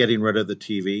 getting rid of the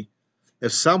TV.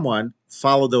 If someone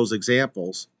followed those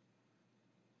examples,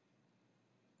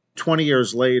 20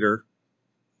 years later,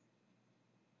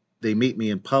 they meet me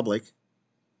in public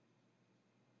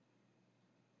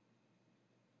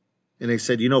and they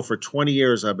said, for 20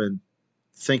 years I've been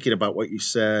thinking about what you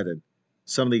said and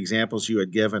some of the examples you had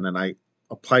given, and I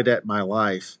applied that in my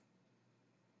life.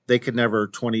 They could never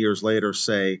 20 years later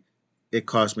say it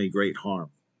caused me great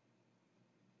harm,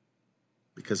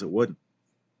 because it wouldn't.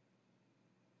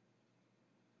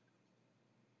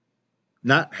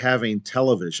 Not having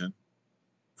television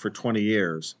for 20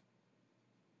 years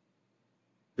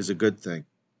is a good thing.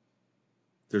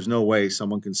 There's no way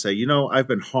someone can say, I've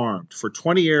been harmed. For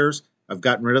 20 years, I've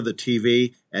gotten rid of the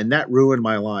TV, and that ruined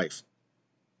my life.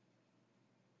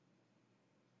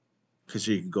 Because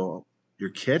you can go, you're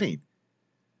kidding.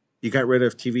 You got rid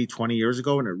of TV 20 years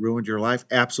ago and it ruined your life?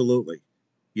 Absolutely.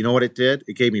 You know what it did?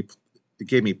 It gave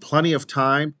me plenty of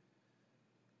time.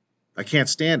 I can't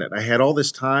stand it. I had all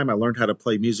this time. I learned how to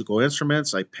play musical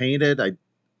instruments. I painted. I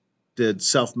did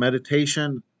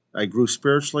self-meditation. I grew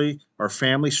spiritually. Our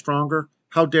family stronger.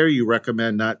 How dare you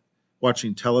recommend not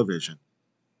watching television?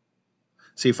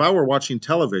 See, if I were watching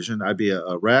television, I'd be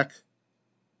a wreck.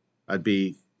 I'd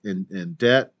be in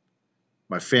debt.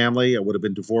 My family, I would have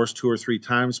been divorced 2 or 3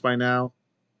 times by now.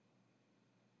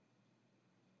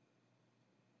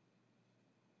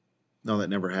 No, that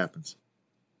never happens.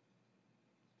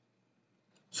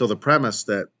 So the premise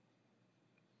that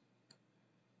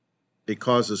it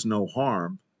causes no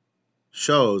harm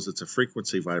shows it's a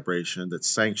frequency vibration that's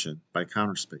sanctioned by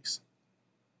counterspace.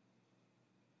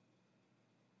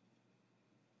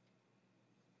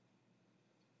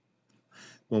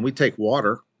 When we take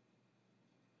water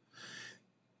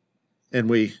and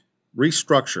we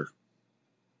restructure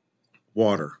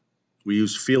water, we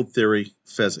use field theory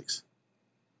physics.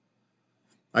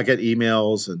 I get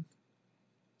emails and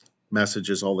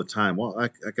messages all the time. Well,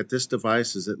 I got this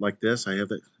device. Is it like this? I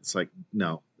have it. It's like,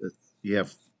 no, you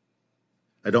have.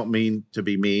 I don't mean to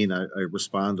be mean. I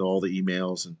respond to all the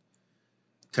emails and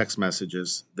text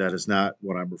messages. That is not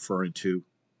what I'm referring to.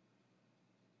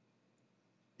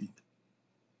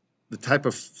 The type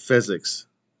of physics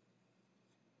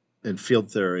and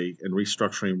field theory and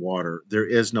restructuring water, there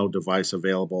is no device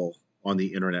available on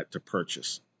the internet to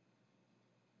purchase.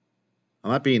 I'm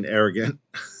not being arrogant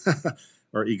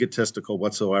or egotistical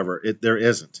whatsoever. There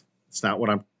isn't. It's not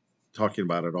what I'm talking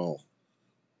about at all.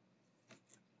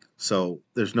 So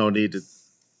there's no need to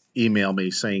email me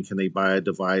saying, can they buy a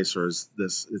device or is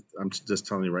this, I'm just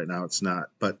telling you right now, it's not.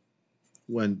 But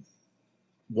when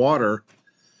water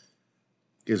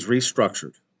is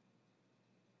restructured,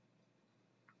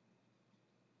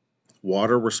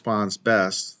 water responds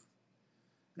best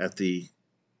at the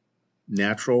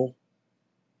natural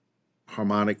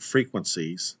harmonic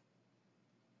frequencies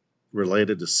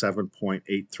related to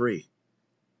 7.83.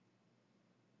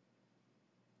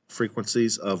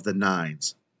 Frequencies of the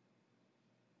nines.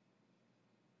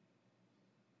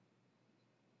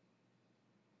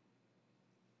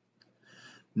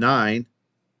 Nine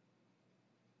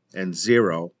and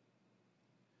 0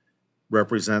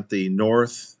 represent the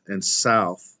north and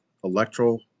south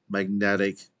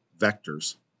electromagnetic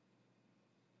vectors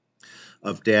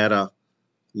of data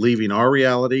leaving our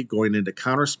reality, going into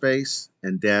counter space,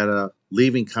 and data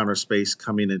leaving counter space,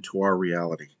 coming into our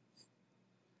reality.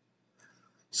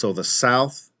 So the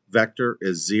south vector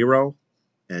is 0,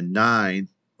 and 9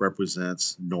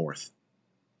 represents north.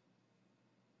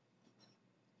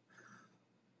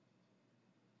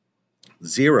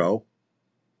 Zero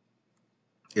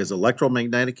is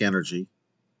electromagnetic energy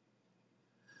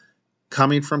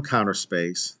coming from counter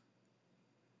space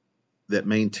that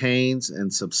maintains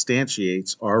and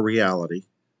substantiates our reality.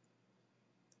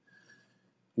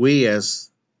 We,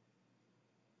 as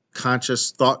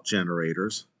conscious thought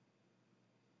generators,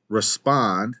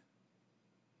 respond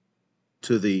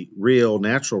to the real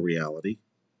natural reality.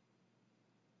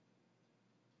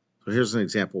 So here's an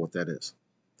example of what that is.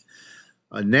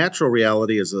 A natural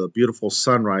reality is a beautiful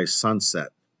sunrise, sunset,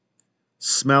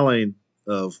 smelling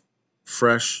of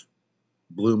fresh,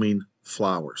 blooming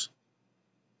flowers,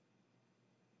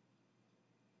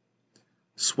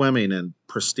 swimming in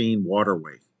pristine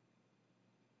waterway,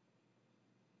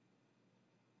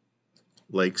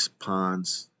 lakes,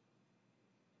 ponds,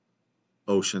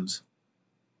 oceans,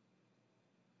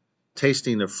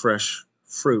 tasting of fresh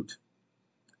fruit,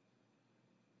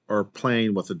 or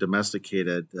playing with a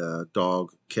domesticated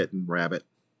dog, kitten, rabbit,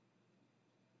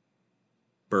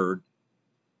 bird.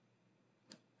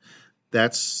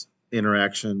 That's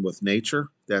interaction with nature.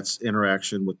 That's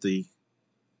interaction with the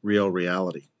real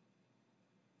reality.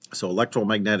 So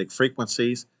electromagnetic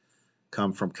frequencies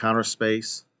come from counter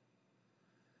space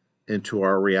into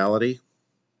our reality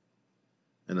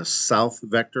in a south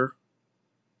vector,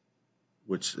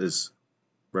 which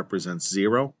represents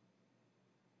 0.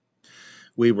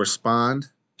 We respond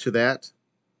to that.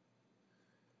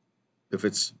 If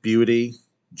it's beauty,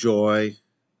 joy,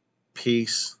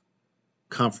 peace,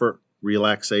 comfort,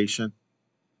 relaxation,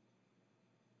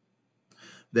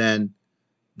 then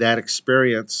that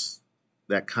experience,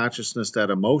 that consciousness, that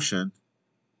emotion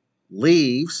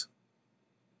leaves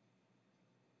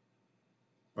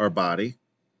our body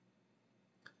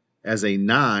as a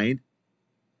 9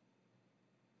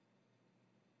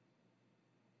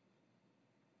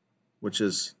 which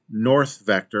is north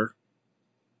vector,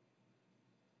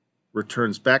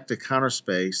 returns back to counter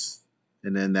space,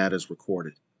 and then that is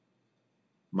recorded,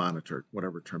 monitored,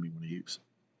 whatever term you want to use.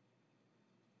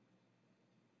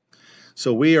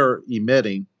 So we are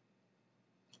emitting,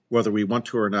 whether we want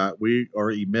to or not, we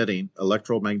are emitting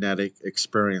electromagnetic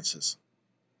experiences.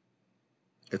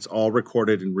 It's all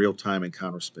recorded in real time in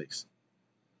counter space.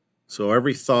 So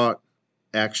every thought,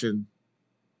 action,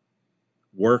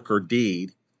 work, or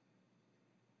deed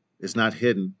is not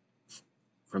hidden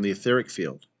from the etheric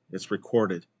field. It's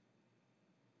recorded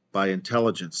by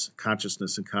intelligence,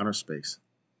 consciousness, and counter space.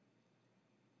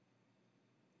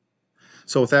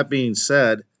 So with that being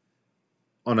said,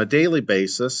 on a daily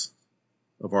basis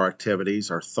of our activities,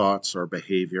 our thoughts, our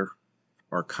behavior,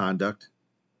 our conduct,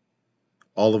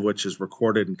 all of which is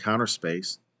recorded in counter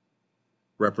space,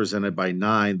 represented by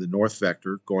 9, the north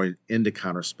vector, going into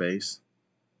counter space.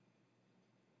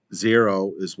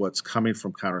 0 is what's coming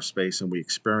from counter space and we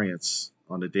experience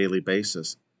on a daily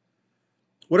basis.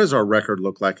 What does our record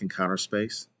look like in counter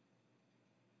space?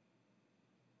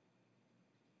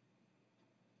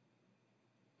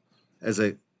 As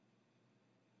a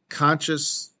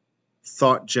conscious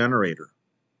thought generator,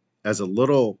 as a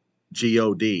little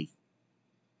God,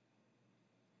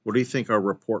 what do you think our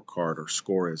report card or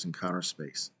score is in counter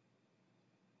space?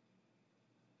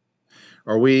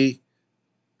 Are we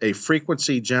a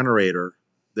frequency generator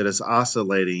that is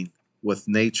oscillating with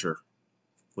nature,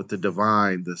 with the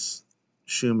divine, this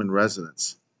Schumann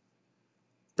resonance,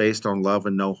 based on love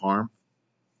and no harm?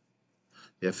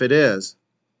 If it is,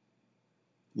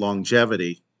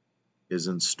 longevity is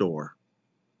in store.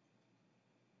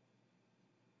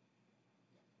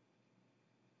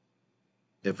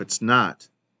 If it's not,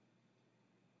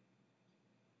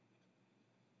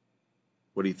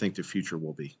 what do you think the future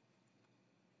will be?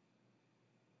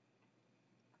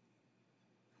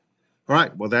 All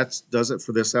right, well, that does it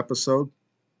for this episode.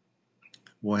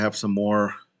 We'll have some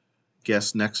more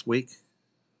guests next week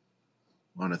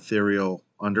on Ethereal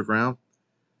Underground.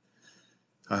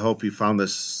 I hope you found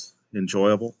this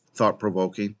enjoyable,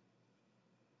 thought-provoking.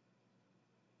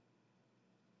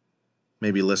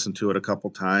 Maybe listen to it a couple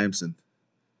times and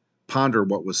ponder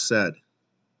what was said,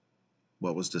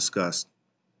 what was discussed.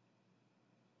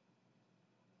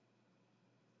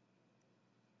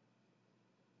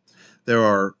 There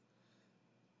are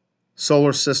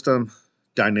solar system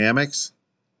dynamics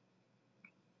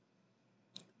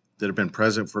that have been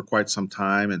present for quite some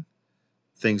time, and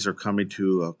things are coming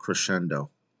to a crescendo.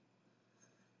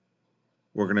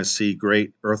 We're going to see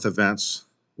great Earth events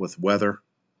with weather,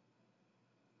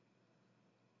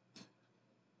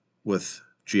 with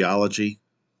geology,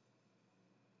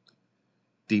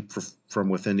 deep from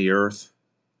within the Earth,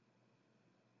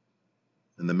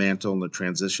 and the mantle and the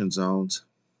transition zones.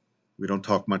 We don't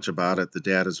talk much about it. The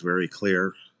data is very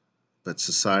clear, but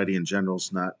society in general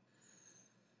is not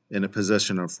in a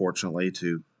position, unfortunately,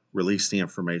 to release the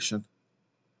information.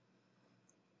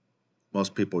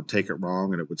 Most people would take it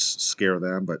wrong and it would scare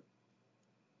them, but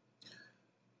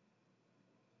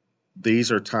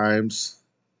these are times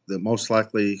that most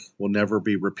likely will never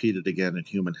be repeated again in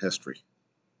human history.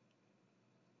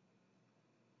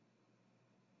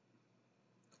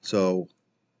 So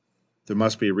there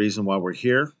must be a reason why we're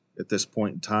here at this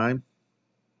point in time.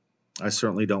 I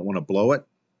certainly don't want to blow it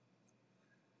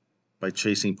by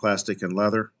chasing plastic and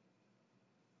leather.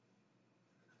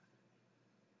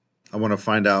 I want to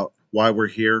find out why we're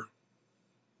here,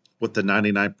 what the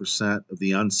 99% of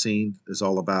the unseen is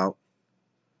all about,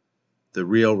 the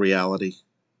real reality,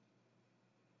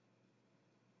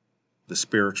 the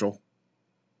spiritual,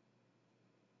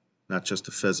 not just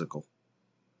the physical.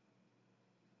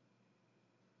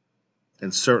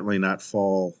 And certainly not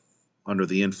fall under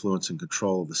the influence and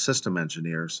control of the system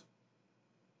engineers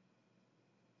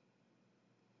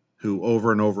who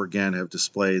over and over again have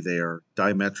displayed they are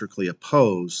diametrically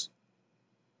opposed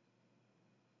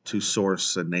to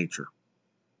source and nature.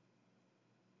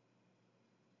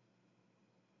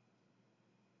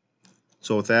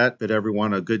 So with that, bid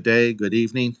everyone a good day, good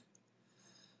evening.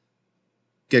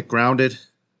 Get grounded.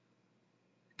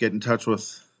 Get in touch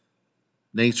with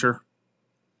nature.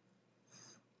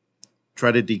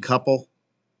 Try to decouple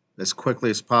as quickly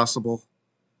as possible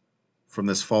from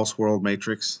this false world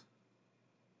matrix.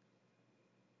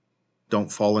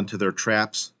 Don't fall into their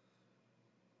traps.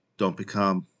 Don't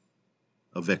become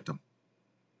a victim.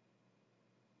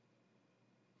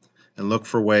 And look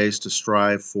for ways to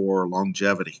strive for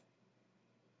longevity,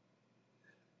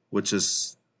 which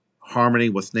is harmony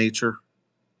with nature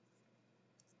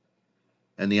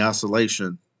and the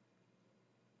oscillation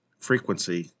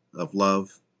frequency of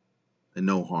love and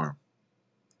no harm.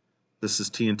 This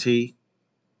is T&T.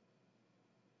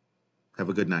 Have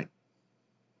a good night.